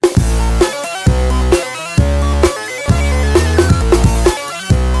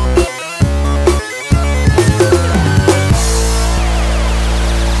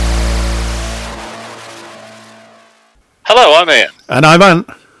I'm Ian. And I'm Ant.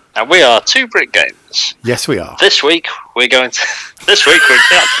 And we are Two Brick Gamers. Yes, we are. This week we're damn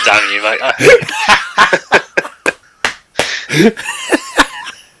you, mate.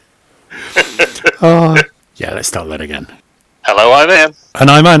 Yeah, let's start that again. Hello, I'm Ian. And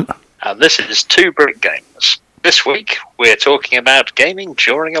I'm Ant. And this is Two Brick Gamers. This week we're talking about gaming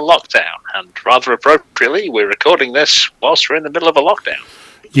during a lockdown. And rather appropriately, we're recording this whilst we're in the middle of a lockdown.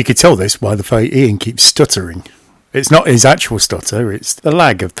 You could tell this by the fact Ian keeps stuttering. It's not his actual stutter, it's the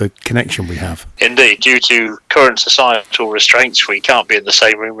lag of the connection we have. Indeed, due to current societal restraints, we can't be in the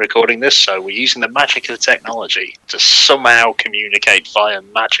same room recording this, so we're using the magic of technology to somehow communicate via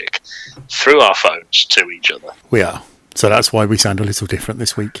magic through our phones to each other. We are. So that's why we sound a little different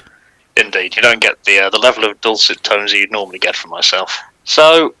this week. Indeed, you don't get the level of dulcet tones that you'd normally get from myself.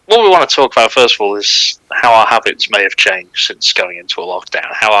 So, what we want to talk about first of all is how our habits may have changed since going into a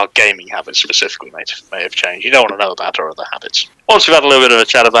lockdown, how our gaming habits specifically may have changed. You don't want to know about our other habits. Once we've had a little bit of a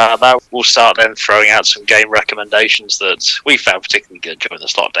chat about that, we'll start then throwing out some game recommendations that we found particularly good during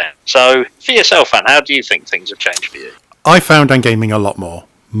this lockdown. So, for yourself, Anne, how do you think things have changed for you? I found I'm gaming a lot more,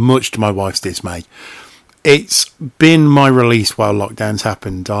 much to my wife's dismay. It's been my release while lockdowns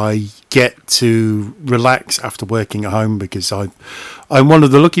happened. I get to relax after working at home because I'm one of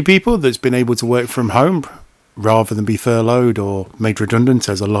the lucky people that's been able to work from home rather than be furloughed or made redundant,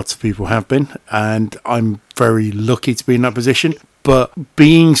 as a lot of people have been. And I'm very lucky to be in that position. But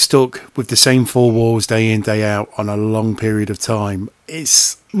being stuck with the same four walls day in, day out on a long period of time,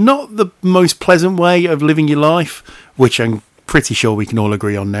 it's not the most pleasant way of living your life, which I'm pretty sure we can all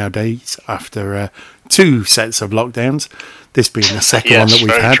agree on nowadays after two sets of lockdowns, this being the second one that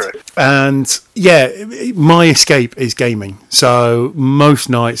we've had. True. And yeah, my escape is gaming. So most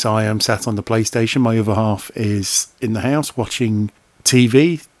nights I am sat on the PlayStation. My other half is in the house watching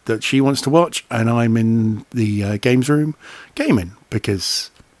TV that she wants to watch, and I'm in the games room gaming because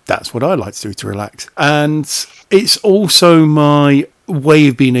that's what I like to do to relax. And it's also my way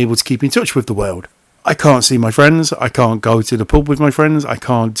of being able to keep in touch with the world. I can't see my friends, I can't go to the pub with my friends, I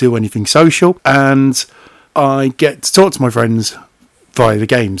can't do anything social, and I get to talk to my friends via the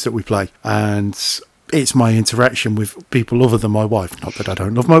games that we play. And it's my interaction with people other than my wife. Not that I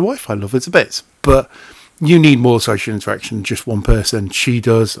don't love my wife, I love her to bits. But you need more social interaction than just one person. She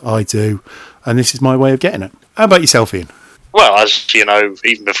does, I do, and this is my way of getting it. How about yourself, Ian? Well, as you know,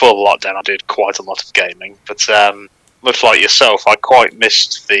 even before the lockdown I did quite a lot of gaming, but much like yourself, I quite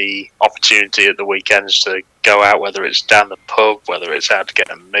missed the opportunity at the weekends to go out, whether it's down the pub, whether it's out to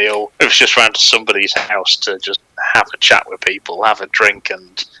get a meal. It was just round to somebody's house to just have a chat with people, have a drink,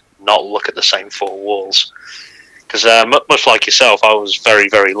 and not look at the same four walls. Because much like yourself, I was very,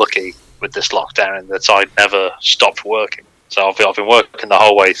 very lucky with this lockdown in that I never stopped working. So I've been working the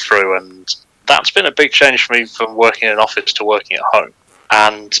whole way through, and that's been a big change for me from working in an office to working at home.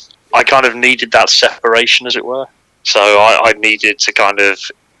 And I kind of needed that separation, as it were. So I needed to kind of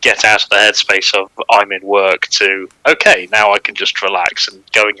get out of the headspace of I'm in work to, okay, now I can just relax, and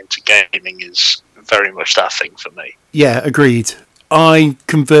going into gaming is very much that thing for me. Yeah, agreed. I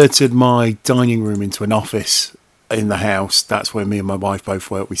converted my dining room into an office in the house. That's where me and my wife both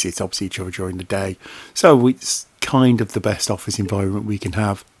work. We sit opposite each other during the day. So it's kind of the best office environment we can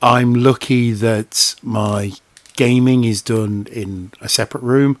have. I'm lucky that my gaming is done in a separate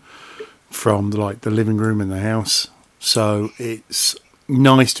room from the living room in the house, so it's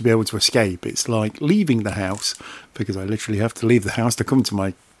nice to be able to escape. It's like leaving the house, because I literally have to leave the house to come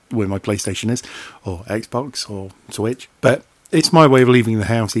to where my PlayStation is, or Xbox, or Switch. But it's my way of leaving the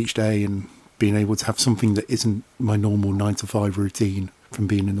house each day and being able to have something that isn't my normal 9 to 5 routine from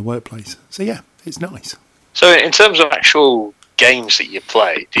being in the workplace. So yeah, it's nice. So in terms of actual games that you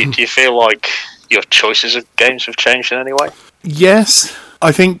play, do you feel like your choices of games have changed in any way? Yes,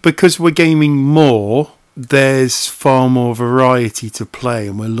 I think because we're gaming more, there's far more variety to play,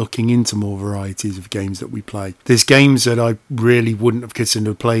 and we're looking into more varieties of games that we play. There's games that I really wouldn't have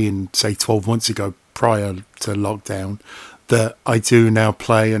considered playing, say, 12 months ago prior to lockdown, that I do now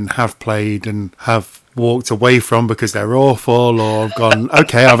play and have played and have walked away from because they're awful, or I've gone,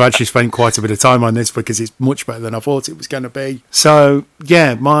 okay, I've actually spent quite a bit of time on this because it's much better than I thought it was going to be. So,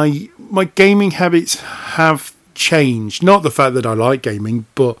 yeah, my gaming habits have changed. Not the fact that I like gaming,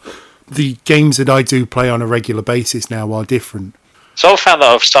 but the games that I do play on a regular basis now are different. So I've found that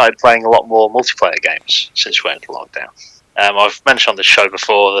I've started playing a lot more multiplayer games since we went into lockdown. I've mentioned on the show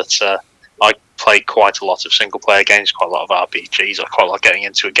before that I play quite a lot of single player games, quite a lot of RPGs. I quite like getting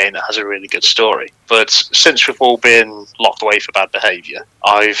into a game that has a really good story. But since we've all been locked away for bad behaviour,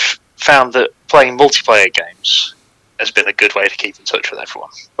 I've found that playing multiplayer games has been a good way to keep in touch with everyone.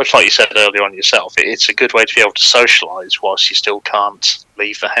 Much like you said earlier on yourself, it's a good way to be able to socialise whilst you still can't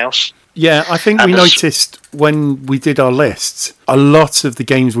leave the house. Yeah, I think we noticed when we did our lists, a lot of the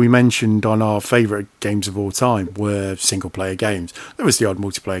games we mentioned on our favourite games of all time were single-player games. There was the odd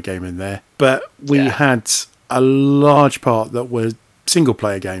multiplayer game in there, but we had a large part that were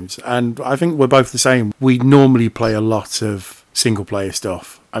single-player games. And I think we're both the same. We normally play a lot of single-player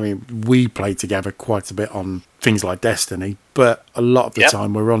stuff. I mean, we play together quite a bit on things like Destiny, but a lot of the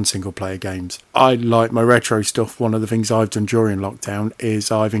time we're on single-player games. I like my retro stuff. One of the things I've done during lockdown is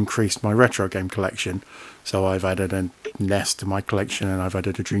I've increased my retro game collection. So I've added a NES to my collection and I've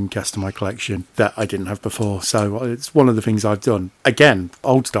added a Dreamcast to my collection that I didn't have before. So it's one of the things I've done. Again,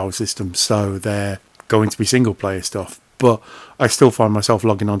 old-style systems, so they're going to be single-player stuff. But I still find myself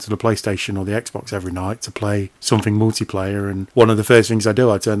logging onto the PlayStation or the Xbox every night to play something multiplayer. And one of the first things I do,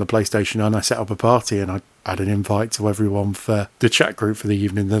 I turn the PlayStation on, I set up a party, and I add an invite to everyone for the chat group for the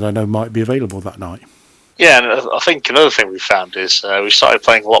evening that I know might be available that night. Yeah, and I think another thing we found is we started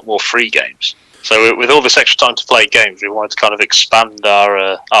playing a lot more free games. So with all this extra time to play games, we wanted to kind of expand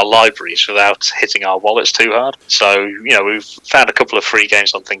our libraries without hitting our wallets too hard. So, we've found a couple of free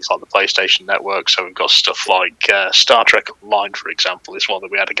games on things like the PlayStation Network. So we've got stuff like Star Trek Online, for example, is one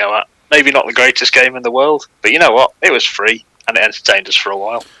that we had to go at. Maybe not the greatest game in the world, but you know what? It was free, and it entertained us for a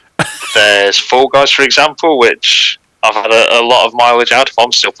while. There's Fall Guys, for example, which I've had a lot of mileage out of.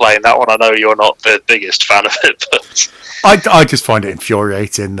 I'm still playing that one. I know you're not the biggest fan of it, but I just find it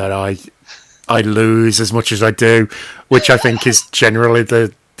infuriating that I lose as much as I do, which I think is generally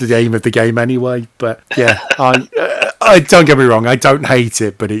the aim of the game anyway. But yeah, I don't get me wrong, I don't hate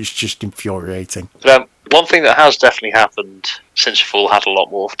it, but it's just infuriating. But, one thing that has definitely happened since we've all had a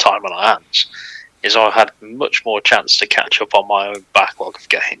lot more time on our hands is I've had much more chance to catch up on my own backlog of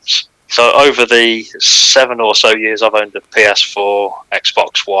games. So over the 7 or so years I've owned a PS4,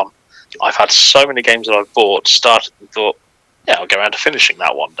 Xbox One, I've had so many games that I've bought, started and thought, yeah, I'll get around to finishing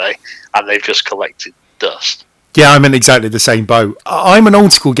that one day, and they've just collected dust. Yeah, I'm in exactly the same boat. I'm an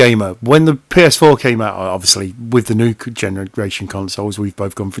old school gamer. When the PS4 came out, obviously, with the new generation consoles, we've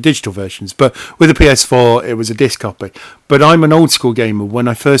both gone for digital versions. But with the PS4, it was a disc copy. But I'm an old school gamer. When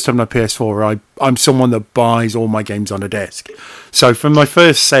I first had my PS4, I'm someone that buys all my games on a disc. So for my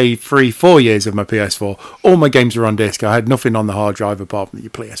first, say, 3-4 years of my PS4, all my games were on disc. I had nothing on the hard drive apart from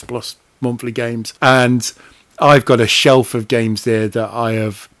your PS Plus monthly games. And I've got a shelf of games there that I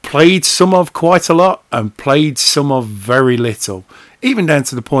have played some of quite a lot and played some of very little, even down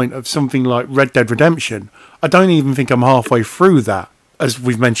to the point of something like Red Dead Redemption. I don't even think I'm halfway through that, as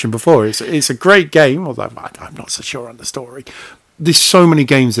we've mentioned before. It's a great game, although I'm not so sure on the story. There's so many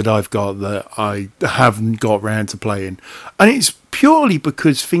games that I've got that I haven't got round to playing, and it's purely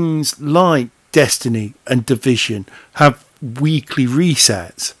because things like Destiny and Division have weekly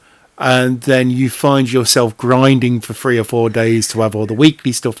resets. And then you find yourself grinding for 3 or 4 days to have all the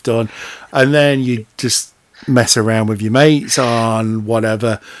weekly stuff done. And then you just mess around with your mates on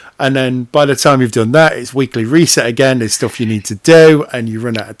whatever. And then by the time you've done that, it's weekly reset again. There's stuff you need to do and you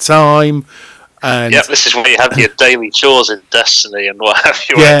run out of time. And yeah, this is where you have your daily chores in Destiny and what have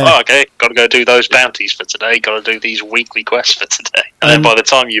you. Yeah. Okay, got to go do those bounties for today. Got to do these weekly quests for today. And then by the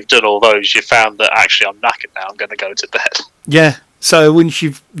time you've done all those, you found that actually I'm knackered now. I'm going to go to bed. Yeah. So once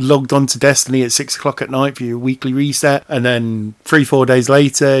you've logged on to Destiny at 6 o'clock at night for your weekly reset, and then 3-4 days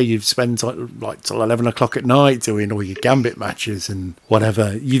later, you've spent like till 11 o'clock at night doing all your Gambit matches and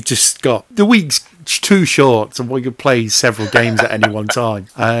whatever. You've just got the week's too short, so we could play several games at any one time.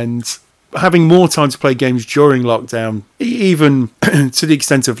 And having more time to play games during lockdown, even to the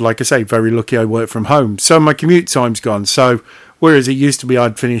extent of, like I say, very lucky I work from home. So my commute time's gone. So whereas it used to be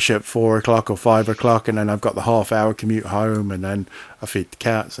I'd finish at 4 o'clock or 5 o'clock and then I've got the half-hour commute home and then I feed the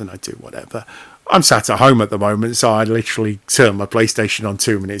cats and I do whatever. I'm sat at home at the moment, so I literally turn my PlayStation on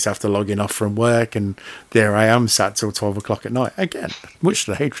 2 minutes after logging off from work and there I am sat till 12 o'clock at night. Again, much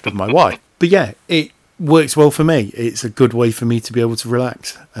to the hatred of my wife. But yeah, it works well for me. It's a good way for me to be able to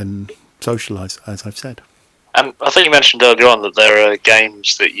relax and socialise, as I've said. And I think you mentioned earlier on that there are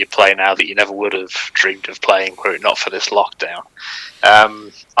games that you play now that you never would have dreamed of playing were it not for this lockdown.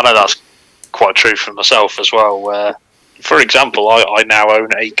 I know that's quite true for myself as well. For example, I now own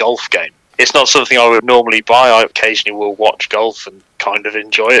a golf game. It's not something I would normally buy. I occasionally will watch golf and kind of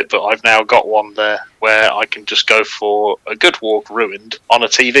enjoy it, but I've now got one there where I can just go for a good walk ruined on a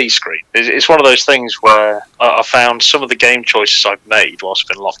TV screen. It's one of those things where I found some of the game choices I've made whilst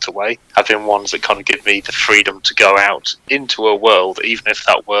I've been locked away have been ones that kind of give me the freedom to go out into a world, even if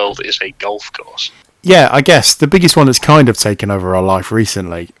that world is a golf course. Yeah, I guess the biggest one that's kind of taken over our life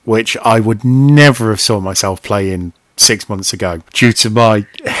recently, which I would never have saw myself playing 6 months ago due to my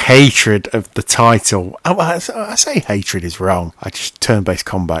hatred of the title. I say hatred is wrong. Turn-based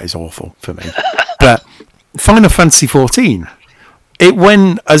combat is awful for me. But Final Fantasy XIV,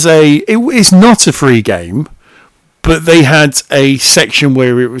 it's not a free game, but they had a section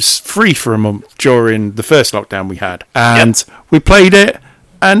where it was free for a month during the first lockdown we had. And we played it,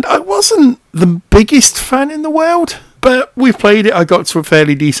 and I wasn't the biggest fan in the world, but we played it. I got to a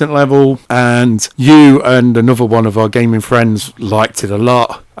fairly decent level, and you and another one of our gaming friends liked it a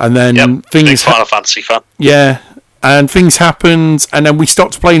lot. And then big Final Fantasy fan. Yeah, and things happened, and then we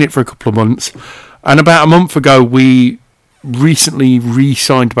stopped playing it for a couple of months. And about a month ago, we recently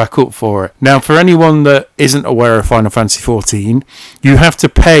re-signed back up for it. Now, for anyone that isn't aware of Final Fantasy XIV, you have to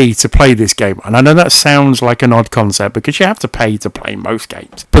pay to play this game. And I know that sounds like an odd concept because you have to pay to play most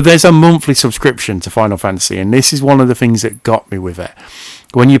games. But there's a monthly subscription to Final Fantasy, and this is one of the things that got me with it.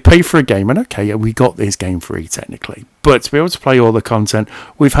 When you pay for a game, and okay, we got this game free technically, but to be able to play all the content,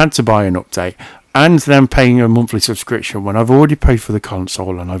 we've had to buy an update. And then paying a monthly subscription when I've already paid for the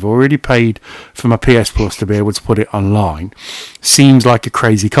console and I've already paid for my PS Plus to be able to put it online seems like a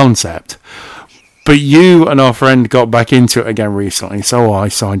crazy concept. But you and our friend got back into it again recently, so I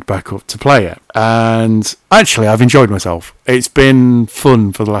signed back up to play it. And actually, I've enjoyed myself. It's been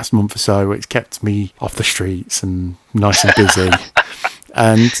fun for the last month or so. It's kept me off the streets and nice and busy.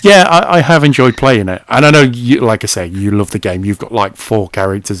 And yeah, I have enjoyed playing it. And I know, you, like I say, you love the game. You've got like 4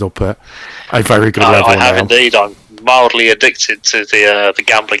 characters up at a very good level. I have now. indeed. I'm mildly addicted to the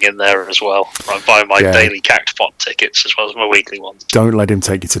gambling in there as well. I'm buying my daily Cactpot tickets as well as my weekly ones. Don't let him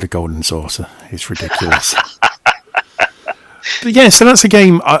take you to the Golden Saucer. It's ridiculous. But yeah, so that's a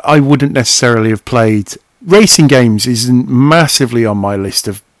game I wouldn't necessarily have played. Racing games isn't massively on my list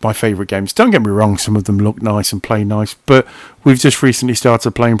of my favourite games. Don't get me wrong, some of them look nice and play nice, but we've just recently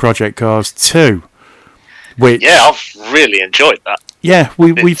started playing Project Cars 2. Which, yeah, I've really enjoyed that. Yeah,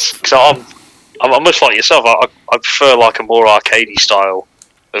 I'm much like yourself. I prefer like a more arcadey style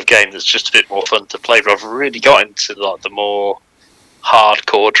of game that's just a bit more fun to play, but I've really got into like the more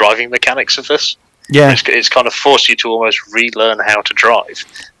hardcore driving mechanics of this. Yeah, it's kind of forced you to almost relearn how to drive.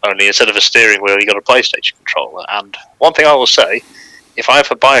 Only instead of a steering wheel, you got a PlayStation controller. And one thing I will say, if I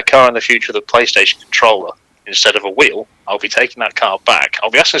ever buy a car in the future with a PlayStation controller instead of a wheel, I'll be taking that car back. I'll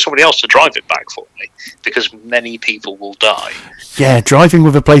be asking somebody else to drive it back for me because many people will die. Yeah, driving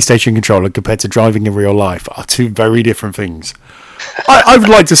with a PlayStation controller compared to driving in real life are two very different things. I would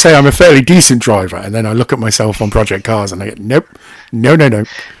like to say I'm a fairly decent driver, and then I look at myself on Project Cars and I go, nope, no.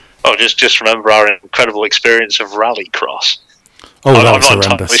 Oh, just remember our incredible experience of Rallycross. Oh, that was I'm not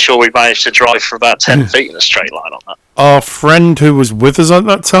horrendous. entirely sure we managed to drive for about 10 feet in a straight line on that. Our friend who was with us at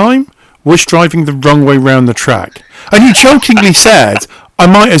that time was driving the wrong way round the track. And he jokingly said, I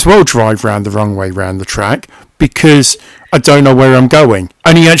might as well drive round the wrong way round the track because I don't know where I'm going.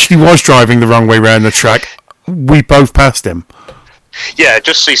 And he actually was driving the wrong way round the track. We both passed him. Yeah,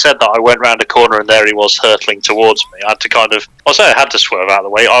 just as he said that, I went round a corner and there he was hurtling towards me. I had to swerve out of the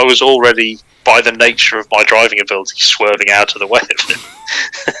way. I was already, by the nature of my driving ability, swerving out of the way of him.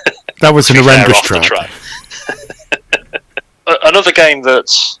 That was an horrendous track. Another game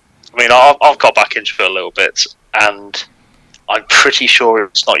that, I've got back into it a little bit, and I'm pretty sure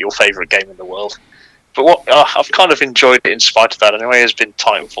it's not your favourite game in the world. But what I've kind of enjoyed it in spite of that anyway has been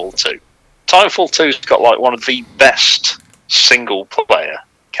Titanfall 2. Titanfall 2's got like one of the best single-player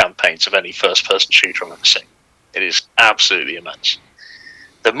campaigns of any first-person shooter I've ever seen. It is absolutely immense.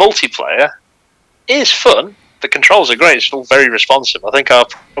 The multiplayer is fun. The controls are great. It's all very responsive. I think our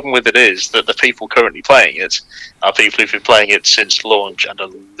problem with it is that the people currently playing it are people who've been playing it since launch and are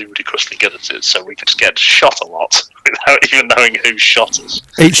ludicrously good at it, so we just get shot a lot without even knowing who shot us.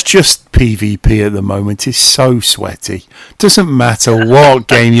 It's just PvP at the moment. It's so sweaty. Doesn't matter what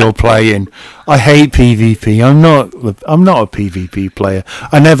game you're playing. I hate PvP. I'm not a PvP player.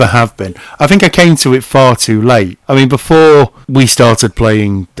 I never have been. I think I came to it far too late. Before we started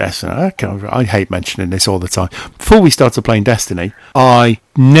playing Destiny, I hate mentioning this all the time. Before we started playing Destiny, I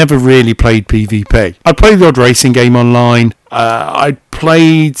never really played PvP. I played the odd racing game online. I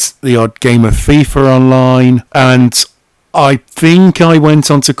played the odd game of FIFA online, and I think I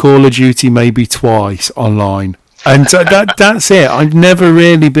went on to Call of Duty maybe twice online. And that's it. I've never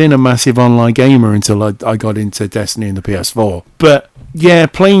really been a massive online gamer until I got into Destiny and the PS4. But yeah,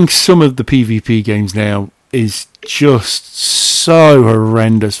 playing some of the PvP games now is just so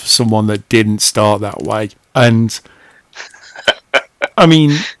horrendous for someone that didn't start that way. And we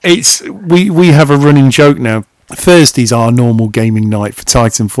have a running joke now. Thursday's our normal gaming night for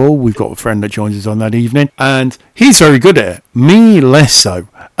Titanfall. We've got a friend that joins us on that evening, and he's very good at it. Me, less so.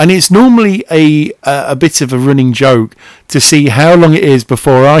 And it's normally a bit of a running joke to see how long it is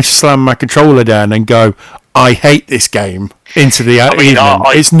before I slam my controller down and go, I hate this game, into the evening.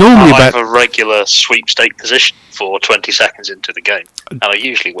 It's normally I have a regular sweepstake position for 20 seconds into the game, and I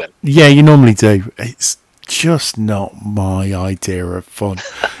usually win. Yeah, you normally do. It's just not my idea of fun.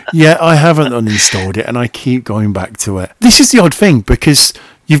 Yeah, I haven't uninstalled it and I keep going back to it. This is the odd thing, because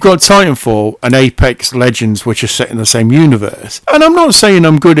you've got Titanfall and Apex Legends, which are set in the same universe. And I'm not saying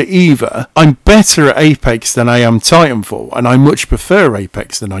I'm good at either. I'm better at Apex than I am Titanfall, and I much prefer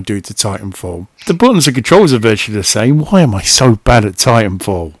Apex than I do to Titanfall. The buttons and controls are virtually the same. Why am I so bad at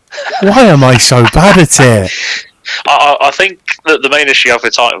Titanfall? Why am I so bad at it? I think that the main issue you have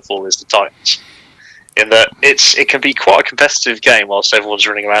with Titanfall is the Titans. In that it can be quite a competitive game whilst everyone's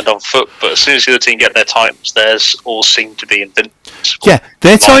running around on foot, but as soon as the other team get their Titans, theirs all seem to be invincible. Yeah,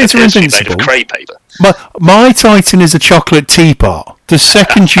 their Titans are invincible. Made of crepe paper. My Titan is a chocolate teapot. The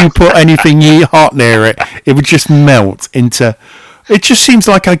second you put anything hot near it, it would just melt into... It just seems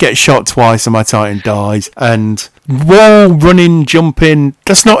like I get shot twice and my Titan dies. And wall running, jumping,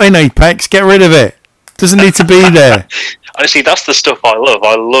 that's not in Apex. Get rid of it. Doesn't need to be there. Honestly, that's the stuff I love.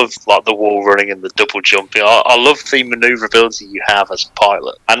 I love like the wall running and the double jumping. I love the manoeuvrability you have as a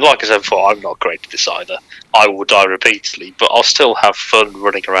pilot. And like I said before, I'm not great at this either. I will die repeatedly, but I'll still have fun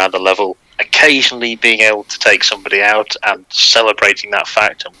running around a level, occasionally being able to take somebody out and celebrating that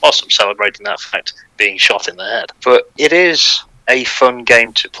fact, and whilst I'm celebrating that fact, being shot in the head. But it is a fun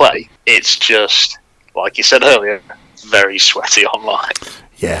game to play. It's just, like you said earlier, very sweaty online.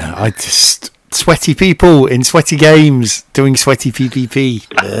 Yeah, I just... Sweaty people in sweaty games doing sweaty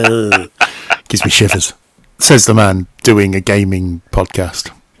PvP. Gives me shivers. Says the man doing a gaming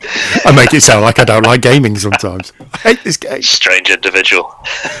podcast. I make it sound like I don't like gaming sometimes. I hate this game. Strange individual.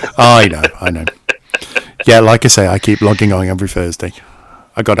 I know. Yeah, like I say, I keep logging on every Thursday.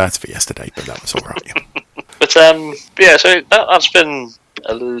 I got out of it yesterday, but that was all right. But yeah, so that's been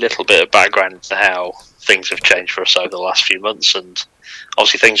a little bit of background into how things have changed for us over the last few months, and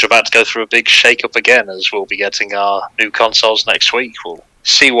obviously things are about to go through a big shake-up again, as we'll be getting our new consoles next week. We'll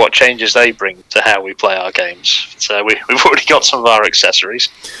see what changes they bring to how we play our games. So we've already got some of our accessories.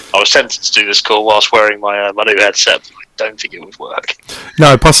 I was tempted to do this call whilst wearing my new headset, but I don't think it would work.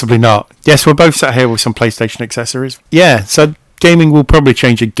 No, possibly not. Yes, we're both sat here with some PlayStation accessories. Yeah, so gaming will probably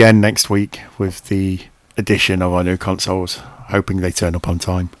change again next week with the addition of our new consoles, hoping they turn up on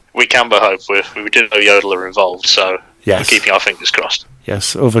time. We can but hope. We didn't know Yodel are involved, so yes. We're keeping our fingers crossed.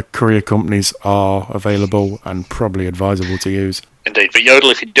 Yes, other courier companies are available and probably advisable to use. Indeed, but Yodel,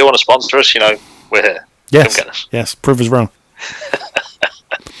 if you do want to sponsor us, we're here. Yes, come get us. Yes, prove us wrong.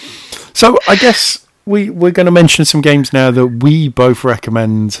 So I guess we're going to mention some games now that we both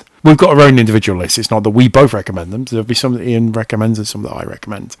recommend. We've got our own individual list. It's not that we both recommend them. There'll be some that Ian recommends and some that I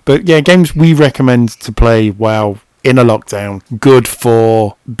recommend. But yeah, games we recommend to play while in a lockdown. Good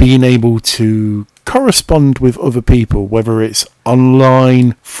for being able to correspond with other people, whether it's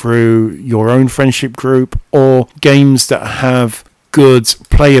online through your own friendship group or games that have good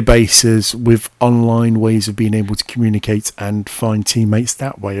player bases with online ways of being able to communicate and find teammates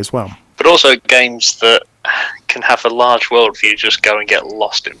that way as well. But also games that can have a large world for you to just go and get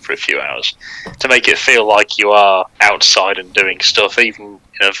lost in for a few hours to make it feel like you are outside and doing stuff, even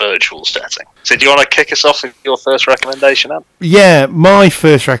in a virtual setting. So do you want to kick us off with your first recommendation, Ab? Yeah, my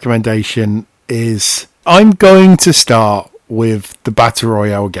first recommendation is I'm going to start with the Battle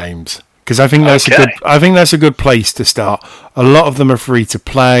Royale games because I think that's a good place to start. A lot of them are free to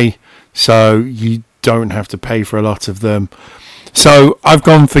play, so you don't have to pay for a lot of them. So I've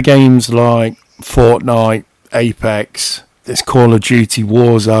gone for games like Fortnite, Apex, there's Call of Duty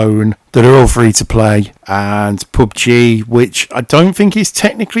Warzone that are all free to play, and PUBG, which I don't think is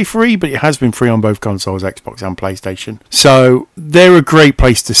technically free, but it has been free on both consoles, Xbox and PlayStation. So they're a great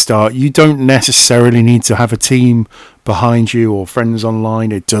place to start. You don't necessarily need to have a team behind you or friends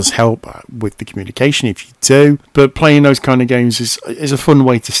online. It does help with the communication if you do, but playing those kind of games is a fun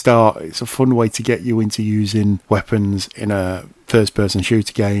way to start. It's a fun way to get you into using weapons in a first-person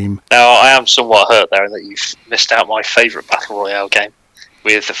shooter game. Now, I am somewhat hurt there in that you've missed out my favourite Battle Royale game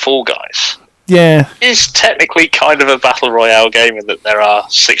with the Fall Guys. Yeah. It's technically kind of a Battle Royale game in that there are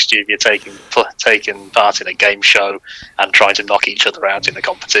 60 of you taking part in a game show and trying to knock each other out in a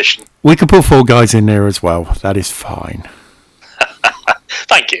competition. We can put Fall Guys in there as well. That is fine.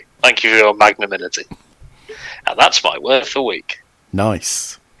 Thank you. Thank you for your magnanimity. And that's my word for week.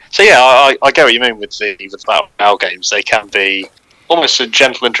 Nice. So yeah, I get what you mean with the Battle Royale games. They can be almost a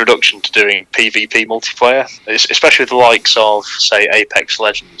gentle introduction to doing PvP multiplayer, especially with the likes of, say, Apex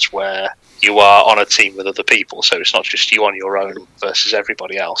Legends, where you are on a team with other people, so it's not just you on your own versus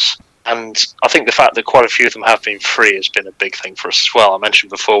everybody else. And I think the fact that quite a few of them have been free has been a big thing for us as well. I mentioned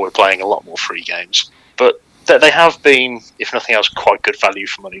before we're playing a lot more free games, but they have been, if nothing else, quite good value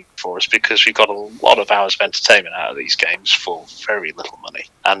for money for us, because we've got a lot of hours of entertainment out of these games for very little money.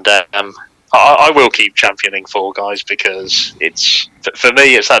 And I will keep championing Fall Guys, because it's, for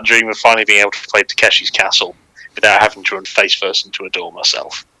me, it's that dream of finally being able to play Takeshi's Castle without having to run face first into a door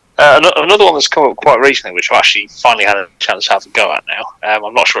myself. Another one that's come up quite recently, which I've actually finally had a chance to have a go at now,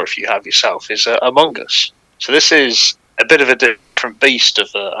 I'm not sure if you have yourself, is Among Us. So this is a bit of a different beast of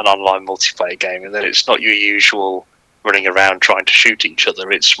an online multiplayer game, in that it's not your usual running around trying to shoot each other.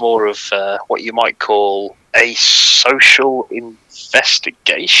 It's more of what you might call a social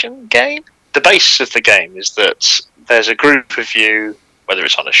investigation game. The basis of the game is that there's a group of you, whether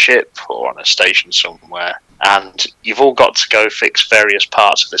it's on a ship or on a station somewhere, and you've all got to go fix various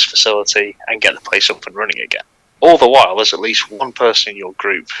parts of this facility and get the place up and running again. All the while, there's at least one person in your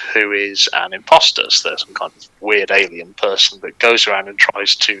group who is an imposter, so there's some kind of weird alien person that goes around and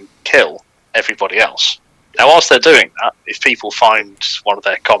tries to kill everybody else. Now, whilst they're doing that, if people find one of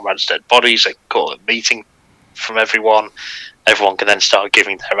their comrades' dead bodies, they call a meeting from everyone. Everyone can then start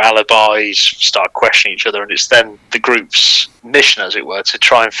giving their alibis, start questioning each other, and it's then the group's mission, as it were, to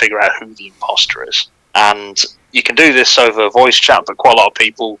try and figure out who the imposter is. And you can do this over voice chat, but quite a lot of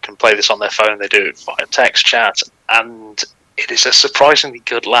people can play this on their phone. They do it via text chat, and it is a surprisingly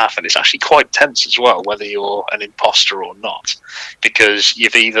good laugh, and it's actually quite tense as well, whether you're an imposter or not, because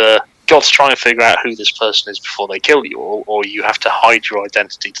you've either got to try and figure out who this person is before they kill you, or you have to hide your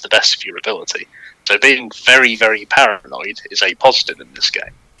identity to the best of your ability. So being very, very paranoid is a positive in this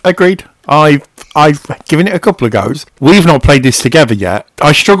game. Agreed. I've given it a couple of goes. We've not played this together yet.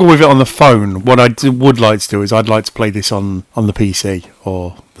 I struggle with it on the phone. What I would like to do is I'd like to play this on the PC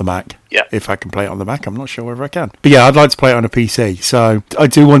or the Mac. Yeah. If I can play it on the Mac, I'm not sure whether I can. But yeah, I'd like to play it on a PC. So I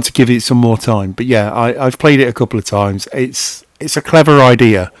do want to give it some more time. But yeah, I've played it a couple of times. It's a clever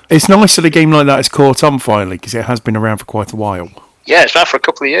idea. It's nice that a game like that has caught on finally, because it has been around for quite a while. Yeah, it's been for a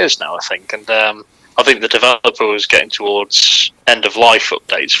couple of years now, I think, and I think the developer was getting towards end-of-life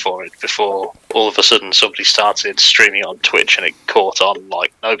updates for it before all of a sudden somebody started streaming on Twitch and it caught on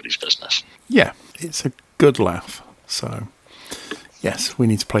like nobody's business. Yeah, it's a good laugh. So, yes, we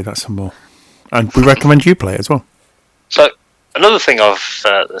need to play that some more. And we recommend you play it as well. So, another thing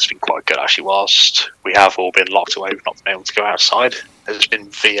that's been quite good, actually, whilst we have all been locked away, we've not been able to go outside, has been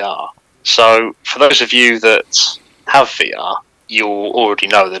VR. So, for those of you that have VR, you'll already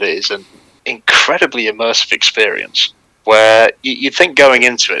know that it is an incredibly immersive experience, where you'd think going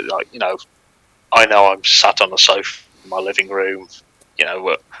into it, like, I know I'm sat on a sofa in my living room,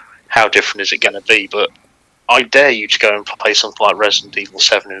 how different is it going to be? But I dare you to go and play something like Resident Evil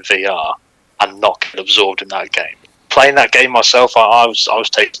 7 in VR and not get absorbed in that game. Playing that game myself, I was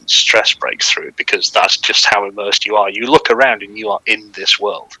taking stress breaks through it, because that's just how immersed you are. You look around and you are in this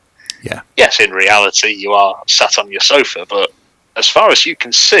world. Yeah. Yes, in reality, you are sat on your sofa, but as far as you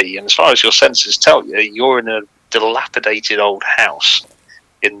can see, and as far as your senses tell you, you're in a dilapidated old house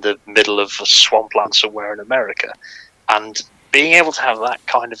in the middle of a swampland somewhere in America. And being able to have that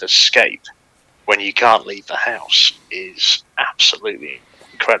kind of escape when you can't leave the house is absolutely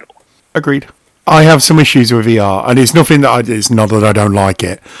incredible. Agreed. I have some issues with VR, and it's nothing that it's not that I don't like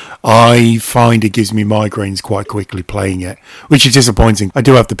it. I find it gives me migraines quite quickly playing it, which is disappointing. I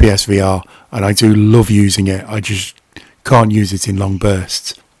do have the PSVR, and I do love using it. I just can't use it in long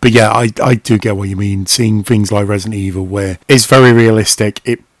bursts. But yeah, I do get what you mean. Seeing things like Resident Evil, where it's very realistic,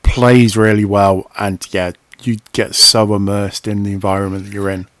 it plays really well, and yeah, you get so immersed in the environment that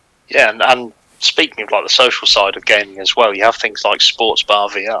you're in. Yeah, and speaking of like the social side of gaming as well, you have things like Sports Bar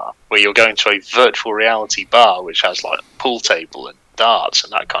VR, where you're going to a virtual reality bar which has like a pool table and darts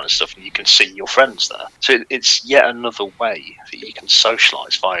and that kind of stuff, and you can see your friends there. So it's yet another way that you can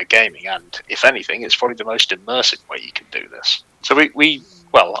socialise via gaming, and if anything, it's probably the most immersive way you can do this. So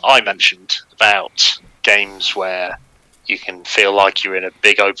I mentioned about games where you can feel like you're in a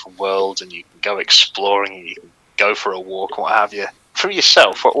big open world and you can go exploring and you can go for a walk and what have you. For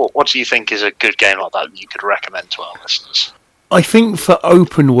yourself, what do you think is a good game like that you could recommend to our listeners? I think for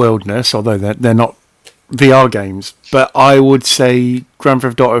open worldness, although they're not VR games, but I would say Grand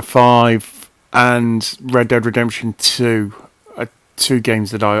Theft Auto 5 and Red Dead Redemption 2 are two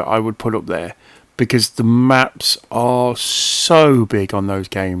games that I would put up there. because the maps are so big on those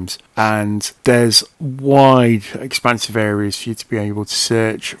games, and there's wide, expansive areas for you to be able to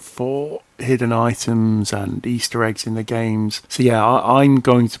search for hidden items and Easter eggs in the games. So yeah, I'm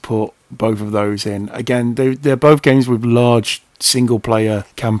going to put both of those in. Again, they're both games with large single player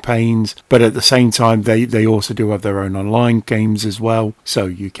campaigns, but at the same time they also do have their own online games as well, so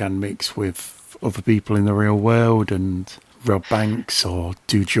you can mix with other people in the real world and rob banks or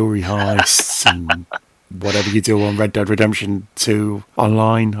do jewelry heists and whatever you do on Red Dead Redemption 2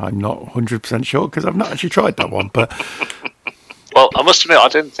 online. I'm not 100% sure because I've not actually tried that one, but well, I must admit, I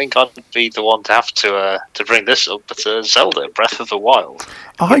didn't think I'd be the one to have to bring this up, but Zelda Breath of the Wild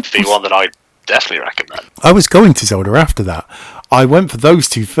would be one that I definitely recommend. I was going to Zelda after that. I went for those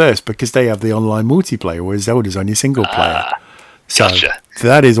two first because they have the online multiplayer, whereas Zelda's only single player. So Gotcha.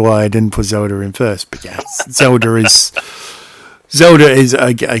 That is why I didn't put Zelda in first. But yeah, Zelda is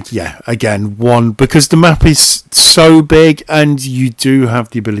again one, because the map is so big and you do have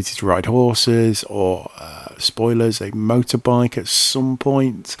the ability to ride horses or spoilers, a motorbike at some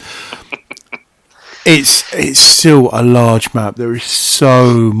point. It's still a large map. There is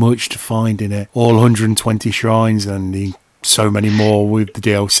so much to find in it. All 120 shrines and so many more with the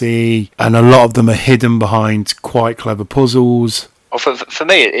DLC, and a lot of them are hidden behind quite clever puzzles. Well, for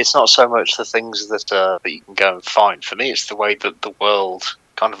me, it's not so much the things that you can go and find. For me, it's the way that the world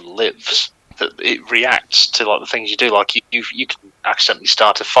kind of lives, that it reacts to like the things you do. Like you can accidentally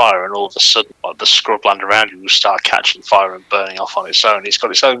start a fire, and all of a sudden, like the scrubland around you will start catching fire and burning off on its own. It's got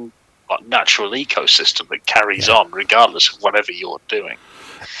its own like natural ecosystem that carries on regardless of whatever you're doing.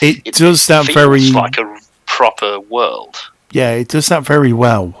 It does that feels very like a proper world. Yeah, it does that very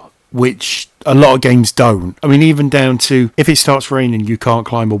well, which a lot of games don't. I mean, even down to if it starts raining, you can't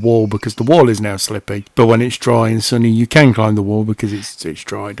climb a wall because the wall is now slippy. But when it's dry and sunny, you can climb the wall because it's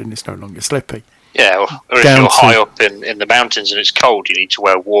dried and it's no longer slippy. Yeah, or if you're high up in the mountains and it's cold, you need to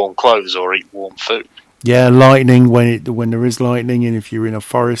wear warm clothes or eat warm food. Yeah, lightning when there is lightning, and if you're in a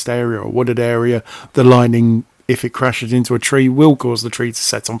forest area or wooded area, the lightning, if it crashes into a tree, will cause the tree to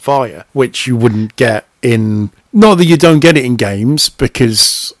set on fire, which you wouldn't get in... Not that you don't get it in games,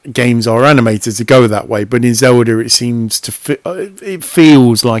 because games are animated to go that way, but in Zelda it seems to... it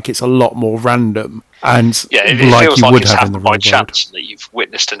feels like it's a lot more random, and it like feels you like would it's have in the happened by real world. chance that you've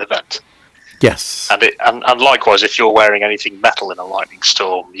witnessed an event. Yes. And likewise, if you're wearing anything metal in a lightning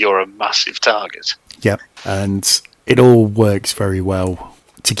storm, you're a massive target. Yep, and it all works very well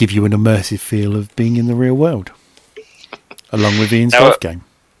to give you an immersive feel of being in the real world, along with Ian's golf game.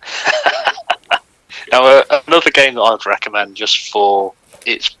 Now, another game that I'd recommend just for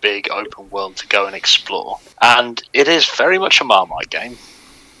its big open world to go and explore, and it is very much a Marmite game.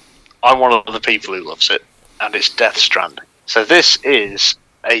 I'm one of the people who loves it, and it's Death Stranding. So this is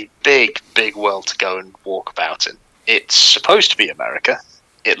a big, big world to go and walk about in. It's supposed to be America.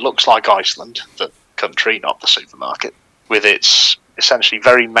 It looks like Iceland, the country, not the supermarket, with its essentially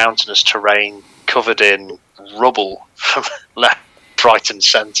very mountainous terrain covered in rubble from left, right and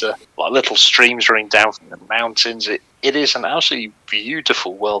centre, like little streams running down from the mountains. It is an absolutely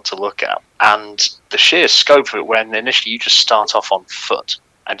beautiful world to look at, and the sheer scope of it, when initially you just start off on foot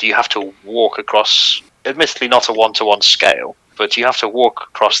and you have to walk across, admittedly not a one-to-one scale, but you have to walk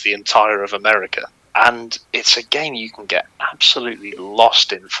across the entire of America, and it's a game you can get absolutely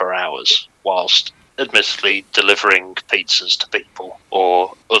lost in for hours whilst admittedly delivering pizzas to people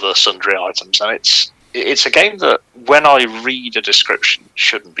or other sundry items. And it's a game that, when I read a description,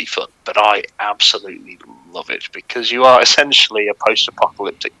 shouldn't be fun, but I absolutely love it because you are essentially a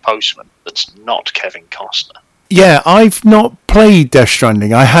post-apocalyptic postman that's not Kevin Costner. Yeah, I've not played Death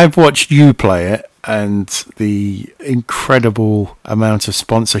Stranding. I have watched you play it, and the incredible amount of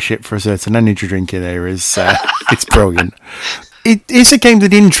sponsorship for a certain energy drink in there is it's brilliant. It is a game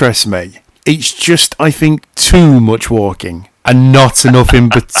that interests me. It's just, I think, too much walking and not enough in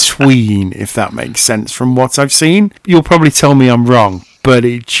between, if that makes sense from what I've seen. You'll probably tell me I'm wrong, but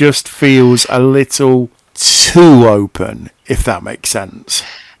it just feels a little too open, if that makes sense.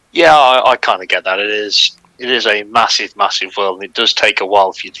 Yeah, I kind of get that. It is a massive, massive world, and it does take a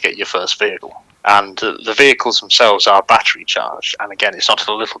while for you to get your first vehicle. And the vehicles themselves are battery charged. And again, it's not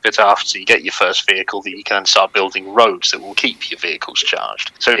until a little bit after you get your first vehicle that you can then start building roads that will keep your vehicles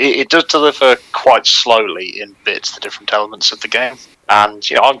charged. So it does deliver quite slowly in bits the different elements of the game. And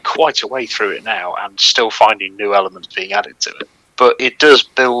I'm quite a way through it now and still finding new elements being added to it. But it does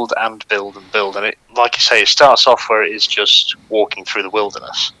build and build and build. And it, like you say, it starts off where it is just walking through the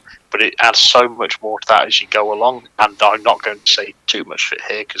wilderness. but it adds so much more to that as you go along. And I'm not going to say too much of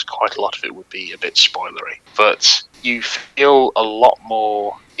it here because quite a lot of it would be a bit spoilery. But you feel a lot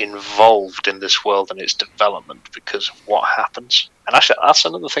more involved in this world and its development because of what happens. And actually, that's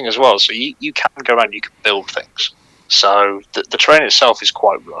another thing as well. So you can go around, you can build things. So the terrain itself is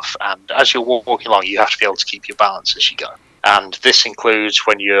quite rough, and as you're walking along, you have to be able to keep your balance as you go. And this includes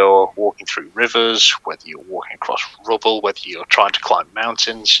when you're walking through rivers, whether you're walking across rubble, whether you're trying to climb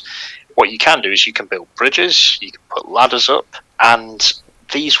mountains. What you can do is you can build bridges, you can put ladders up, and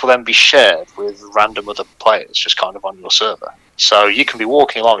these will then be shared with random other players just kind of on your server. So you can be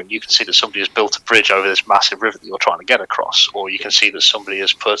walking along and you can see that somebody has built a bridge over this massive river that you're trying to get across, or you can see that somebody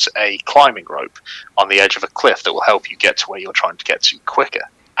has put a climbing rope on the edge of a cliff that will help you get to where you're trying to get to quicker.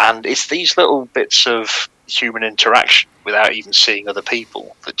 And it's these little bits of human interaction without even seeing other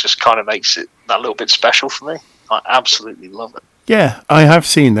people that just kind of makes it that little bit special for me. I absolutely love it. Yeah, I have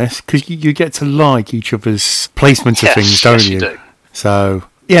seen this because you get to like each other's placements of things, don't you? Do. So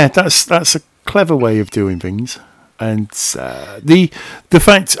yeah, that's a clever way of doing things. And the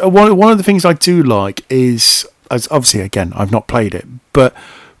fact one of the things I do like is, as obviously again I've not played it, but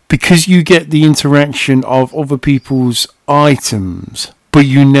because you get the interaction of other people's items, but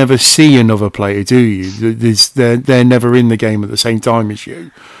you never see another player, do you? They're never in the game at the same time as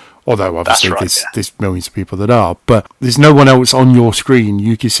you. Although obviously there's millions of people that are, but there's no one else on your screen.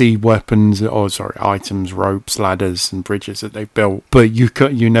 You can see weapons, items, ropes, ladders, and bridges that they've built, but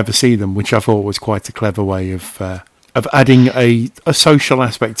you never see them, which I thought was quite a clever way of adding a social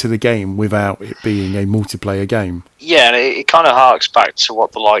aspect to the game without it being a multiplayer game. Yeah, and it kind of harks back to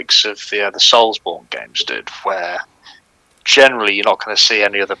what the likes of the Soulsborne games did, where generally you're not going to see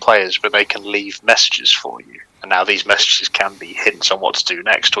any other players, but they can leave messages for you. And now these messages can be hints on what to do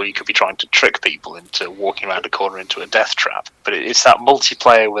next, or you could be trying to trick people into walking around a corner into a death trap. But it's that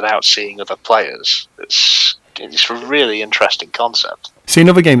multiplayer without seeing other players. It's a really interesting concept. See,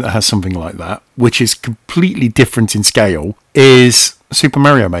 another game that has something like that, which is completely different in scale, is Super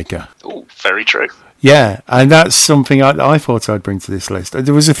Mario Maker. Oh, very true. Yeah, and that's something I thought I'd bring to this list.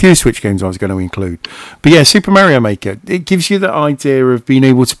 There was a few Switch games I was going to include. But yeah, Super Mario Maker, it gives you the idea of being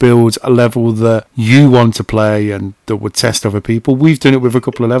able to build a level that you want to play and that would test other people. We've done it with a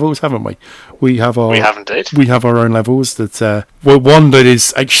couple of levels, haven't we? We have indeed. We have our own levels that one that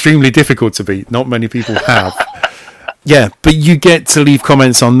is extremely difficult to beat. Not many people have. Yeah, but you get to leave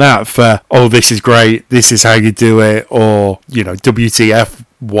comments on that for, oh, this is great, this is how you do it, or, WTF,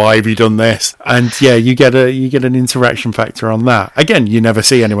 why have you done this? And yeah, you get an interaction factor on that. Again, you never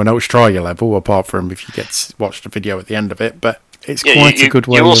see anyone else try your level, apart from if you get to watch the video at the end of it, but it's quite a good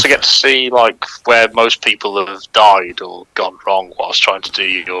way. You also get to see where most people have died or gone wrong whilst trying to do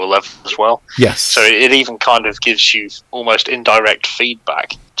your level as well. Yes. So it even kind of gives you almost indirect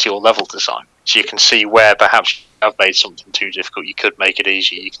feedback to your level design. So you can see where perhaps I've made something too difficult, you could make it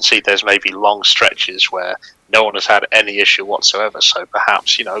easier. You can see there's maybe long stretches where no one has had any issue whatsoever, so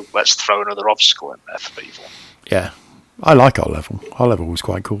perhaps, let's throw another obstacle in there for people. Yeah, I like our level. Our level was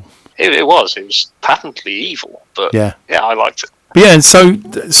quite cool. It was patently evil, but yeah, I liked it. But yeah, so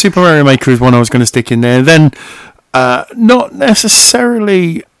Super Mario Maker is one I was going to stick in there. Then, not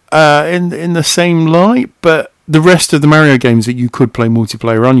necessarily in the same light, but the rest of the Mario games that you could play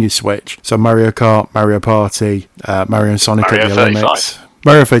multiplayer on your Switch. So Mario Kart, Mario Party, Mario and Sonic at the Olympics.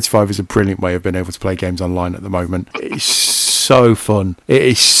 Mario 35 is a brilliant way of being able to play games online at the moment. It's so fun. It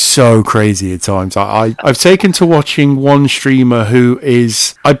is so crazy at times. I've taken to watching one streamer who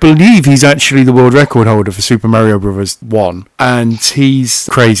is, I believe he's actually the world record holder for Super Mario Bros. 1. And he's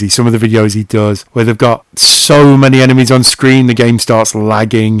crazy. Some of the videos he does where they've got so many enemies on screen, the game starts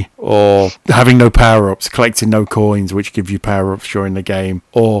lagging, or having no power-ups, collecting no coins, which give you power-ups during the game,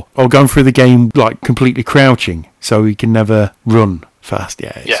 or going through the game completely crouching so he can never run fast.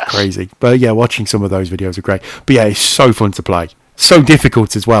 Yeah, it's crazy. But yeah, watching some of those videos are great. But yeah, it's so fun to play. So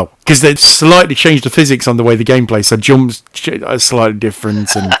difficult as well, because they've slightly changed the physics on the way the game plays, so jumps are slightly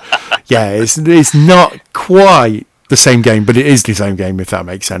different, and yeah, it's not quite the same game, but it is the same game, if that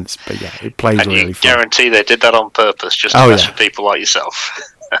makes sense. But yeah, it plays and really fun. I guarantee they did that on purpose, just to mess with people like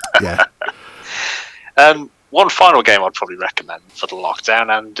yourself. Yeah. One final game I'd probably recommend for the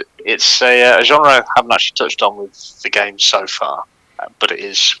lockdown, and it's a genre I haven't actually touched on with the game so far, but it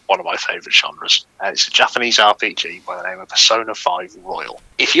is one of my favourite genres. It's a Japanese RPG by the name of Persona 5 Royal.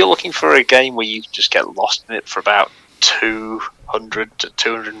 If you're looking for a game where you can just get lost in it for about 200 to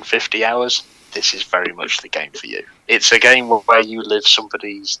 250 hours, this is very much the game for you. It's a game where you live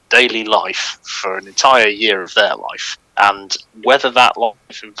somebody's daily life for an entire year of their life, and whether that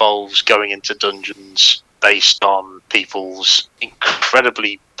life involves going into dungeons, based on people's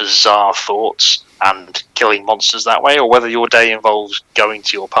incredibly bizarre thoughts and killing monsters that way, or whether your day involves going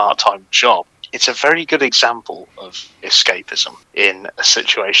to your part-time job. It's a very good example of escapism in a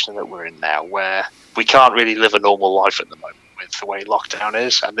situation that we're in now, where we can't really live a normal life at the moment with the way lockdown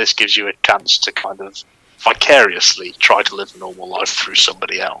is, and this gives you a chance to kind of vicariously try to live a normal life through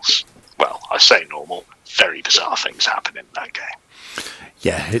somebody else. Well, I say normal, very bizarre things happen in that game.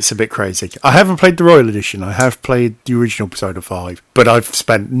 Yeah, it's a bit crazy. I haven't played the Royal Edition. I have played the original Persona 5, but I've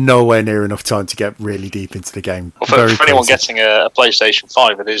spent nowhere near enough time to get really deep into the game. Well, for anyone getting a PlayStation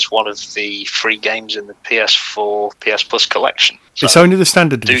 5, it is one of the free games in the PS4 PS Plus collection. So it's only the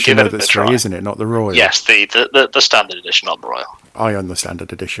standard edition that's free, try. Isn't it? Not the Royal. Yes, the standard edition, not the Royal. I own the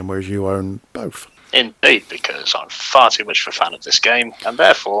standard edition, whereas you own both. Indeed, because I'm far too much of a fan of this game, and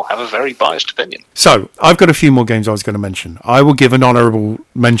therefore have a very biased opinion. So, I've got a few more games I was going to mention. I will give an honourable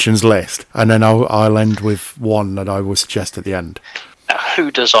mentions list, and then I'll end with one that I will suggest at the end. Now,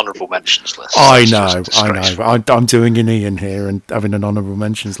 who does honourable mentions lists? I know. I'm doing an Ian here and having an honourable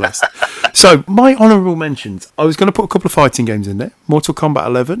mentions list. So, my honourable mentions, I was going to put a couple of fighting games in there. Mortal Kombat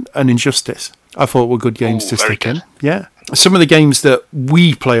 11 and Injustice. I thought were good games to stick in. Yeah. Some of the games that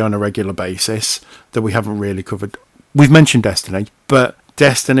we play on a regular basis that we haven't really covered. We've mentioned Destiny, but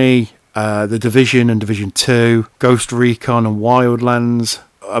Destiny, The Division and Division 2, Ghost Recon and Wildlands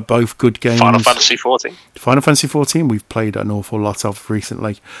are both good games. Final Fantasy 14. Final Fantasy 14 we've played an awful lot of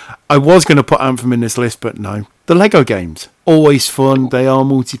recently. I was going to put Anthem in this list, but no. The Lego games, always fun. They are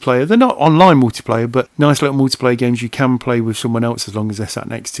multiplayer. They're not online multiplayer, but nice little multiplayer games you can play with someone else as long as they're sat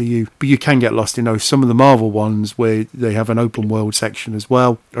next to you. But you can get lost in those. Some of the Marvel ones where they have an open world section as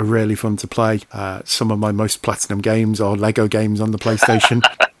well are really fun to play. Some of my most platinum games are Lego games on the PlayStation.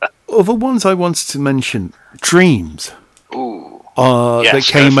 Other ones I wanted to mention, Dreams. Ooh. Yes,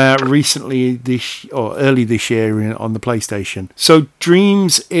 that came out recently early this year on the PlayStation. So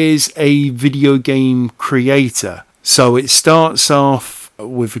Dreams is a video game creator. So it starts off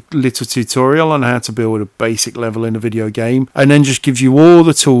with a little tutorial on how to build a basic level in a video game, and then just gives you all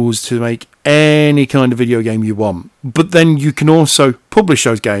the tools to make any kind of video game you want. But then you can also publish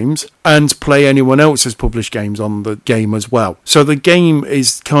those games and play anyone else's published games on the game as well. So the game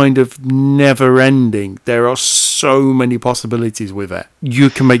is kind of never ending. There are so many possibilities with it.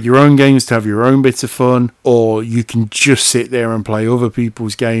 You can make your own games to have your own bit of fun, or you can just sit there and play other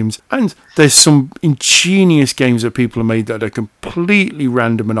people's games. And there's some ingenious games that people have made that are completely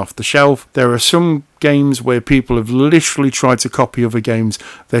random and off the shelf. There are some games where people have literally tried to copy other games.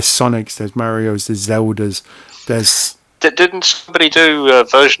 There's Sonics, there's Marios, there's Zeldas, there's... Didn't somebody do a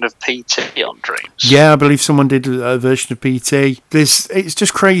version of PT on Dreams? Yeah, I believe someone did a version of PT. It's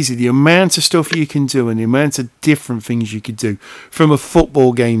just crazy, the amount of stuff you can do and the amount of different things you could do. From a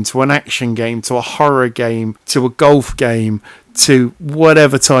football game to an action game to a horror game to a golf game to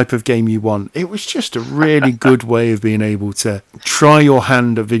whatever type of game you want. It was just a really good way of being able to try your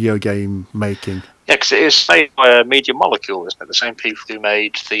hand at video game making. Yeah, because it is made by Media Molecule, isn't it? The same people who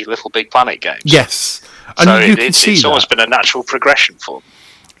made the Little Big Planet games. Yes. And so you can see it's that. Almost been a natural progression for them.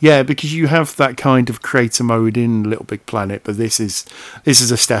 Yeah, because you have that kind of creator mode in Little Big Planet, but this is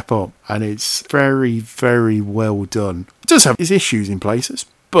a step up, and it's very, very well done. It does have its issues in places,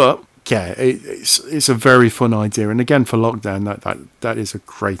 but yeah, it's a very fun idea. And again, for lockdown, that is a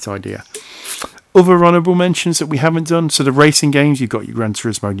great idea. Other honourable mentions that we haven't done. So the racing games, you've got your Gran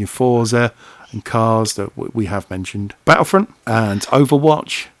Turismo and your Forza and Cars that we have mentioned. Battlefront and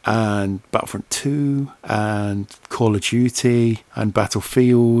Overwatch and Battlefront 2 and Call of Duty and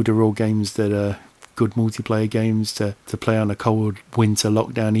Battlefield are all games that are good multiplayer games to play on a cold winter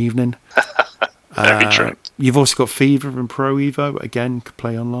lockdown evening. Very true. You've also got FIFA and Pro Evo. Again, could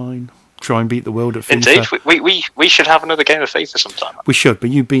play online. Try and beat the world at FIFA. Indeed. We should have another game of FIFA sometime. We should, but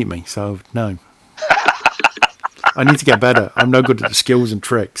you beat me, so no. I need to get better. I'm no good at the skills and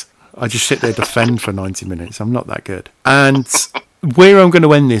tricks. I just sit there defend for 90 minutes. I'm not that good. And where I'm going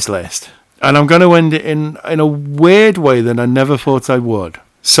to end this list, and I'm going to end it in a weird way that I never thought I would.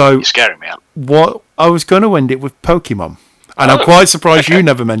 So you're scaring me out. What I was going to end it with Pokemon. And I'm quite surprised you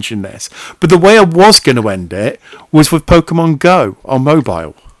never mentioned this. But the way I was going to end it was with Pokemon Go on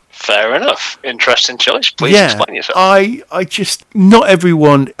mobile. Fair enough. Interesting choice. Please explain yourself. I just... Not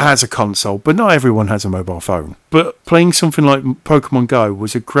everyone has a console, but not everyone has a mobile phone. But playing something like Pokemon Go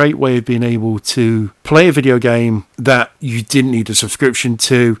was a great way of being able to play a video game that you didn't need a subscription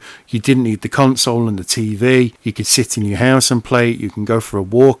to, you didn't need the console and the TV, you could sit in your house and play it, you can go for a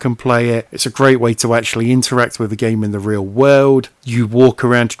walk and play it. It's a great way to actually interact with the game in the real world. You walk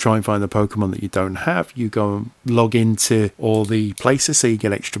around to try and find the Pokemon that you don't have, you go and log into all the places so you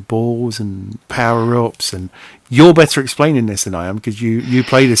get extra balls and power-ups, and you're better explaining this than I am because you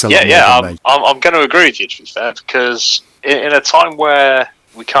play this a lot more than me. I'm going to agree with you, to be fair, because in a time where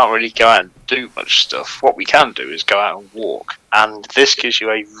we can't really go out and do much stuff, what we can do is go out and walk, and this gives you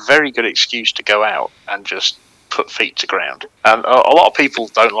a very good excuse to go out and just put feet to ground. And a lot of people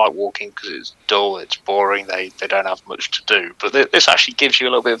don't like walking because it's dull, it's boring, they don't have much to do, but this actually gives you a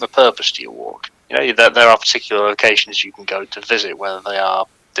little bit of a purpose to your walk. You know, there are particular locations you can go to visit, whether they are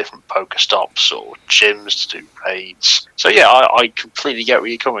different Pokestops or gyms to do raids. So yeah, I completely get where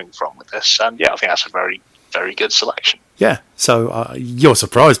you're coming from with this, and yeah, I think that's a very, very good selection. Yeah, so you're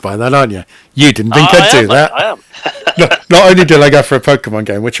surprised by that, aren't you? You didn't think I'd do that. I am. Not only did I go for a Pokemon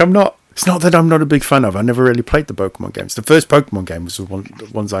game, which I'm not. It's not that I'm not a big fan of. I never really played the Pokemon games. The first Pokemon game was the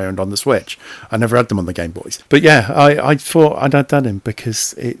ones I owned on the Switch. I never had them on the Game Boys. But yeah, I thought I'd add that in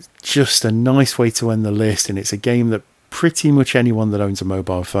because it's just a nice way to end the list, and it's a game that pretty much anyone that owns a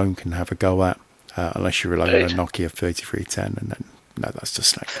mobile phone can have a go at, unless you rely on a Nokia 3310, and then, no, that's just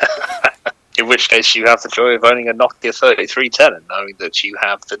snake. In which case you have the joy of owning a Nokia 3310 and knowing that you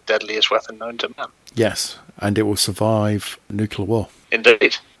have the deadliest weapon known to man. Yes, and it will survive nuclear war.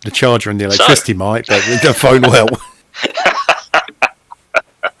 Indeed. The charger and the electricity might, but the phone will.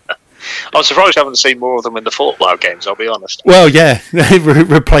 I'm surprised I haven't seen more of them in the Fallout games, I'll be honest. Well, yeah, they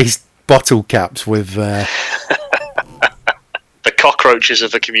replaced bottle caps with... the cockroaches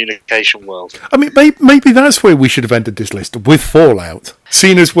of the communication world. I mean, maybe that's where we should have ended this list, with Fallout.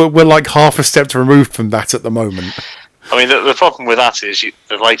 Seeing as we're like half a step removed from that at the moment. I mean, the problem with that is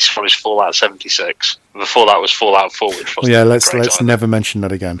the latest one is Fallout 76. Before that was Fallout 4, which wasn't let's never mention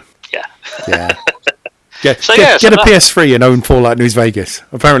that again. Yeah. Yeah. Get So a PS3 and own Fallout New Vegas.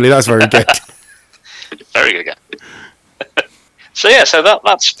 Apparently that's very good. Very good game. So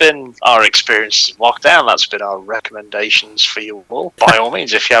that's been our experience in lockdown. That's been our recommendations for you all. By all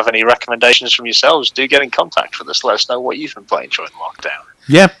means, if you have any recommendations from yourselves, do get in contact with us. Let us know what you've been playing during lockdown.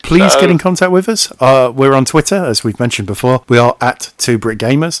 Yeah, please get in contact with us. We're on Twitter, as we've mentioned before. We are at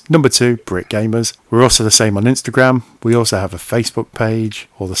 2BritGamers, number 2 BritGamers. We're also the same on Instagram. We also have a Facebook page,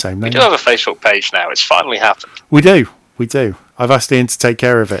 all the same name. We do have a Facebook page now. It's finally happened. We do. I've asked Ian to take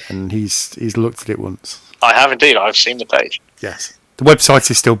care of it, and he's looked at it once. I have indeed. I've seen the page. Yes. The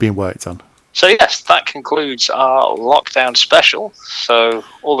website is still being worked on. So yes, that concludes our lockdown special. So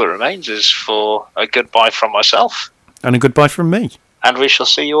all that remains is for a goodbye from myself. And a goodbye from me. And we shall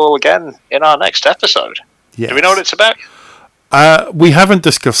see you all again in our next episode. Yes. Do we know what it's about? We haven't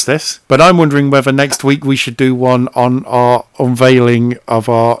discussed this, but I'm wondering whether next week we should do one on our unveiling of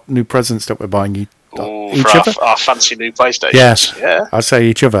our new presents that we're buying each other. Our fancy new PlayStation. Yes. Yeah. I say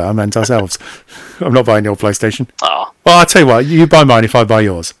each other, I meant ourselves. I'm not buying your PlayStation. Oh. Well, I'll tell you what, you buy mine if I buy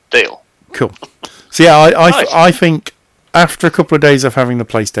yours. Deal. Cool. So yeah, Nice. I think after a couple of days of having the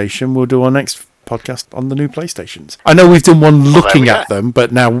PlayStation, we'll do our next podcast on the new PlayStations. I know we've done one looking at them,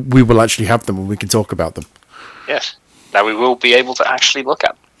 but now we will actually have them and we can talk about them. Yes. Now we will be able to actually look at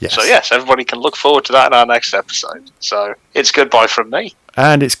them. Yes. So yes, everybody can look forward to that in our next episode. So it's goodbye from me.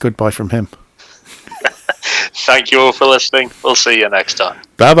 And it's goodbye from him. Thank you all for listening. We'll see you next time.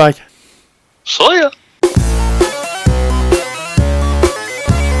 Bye-bye. See ya.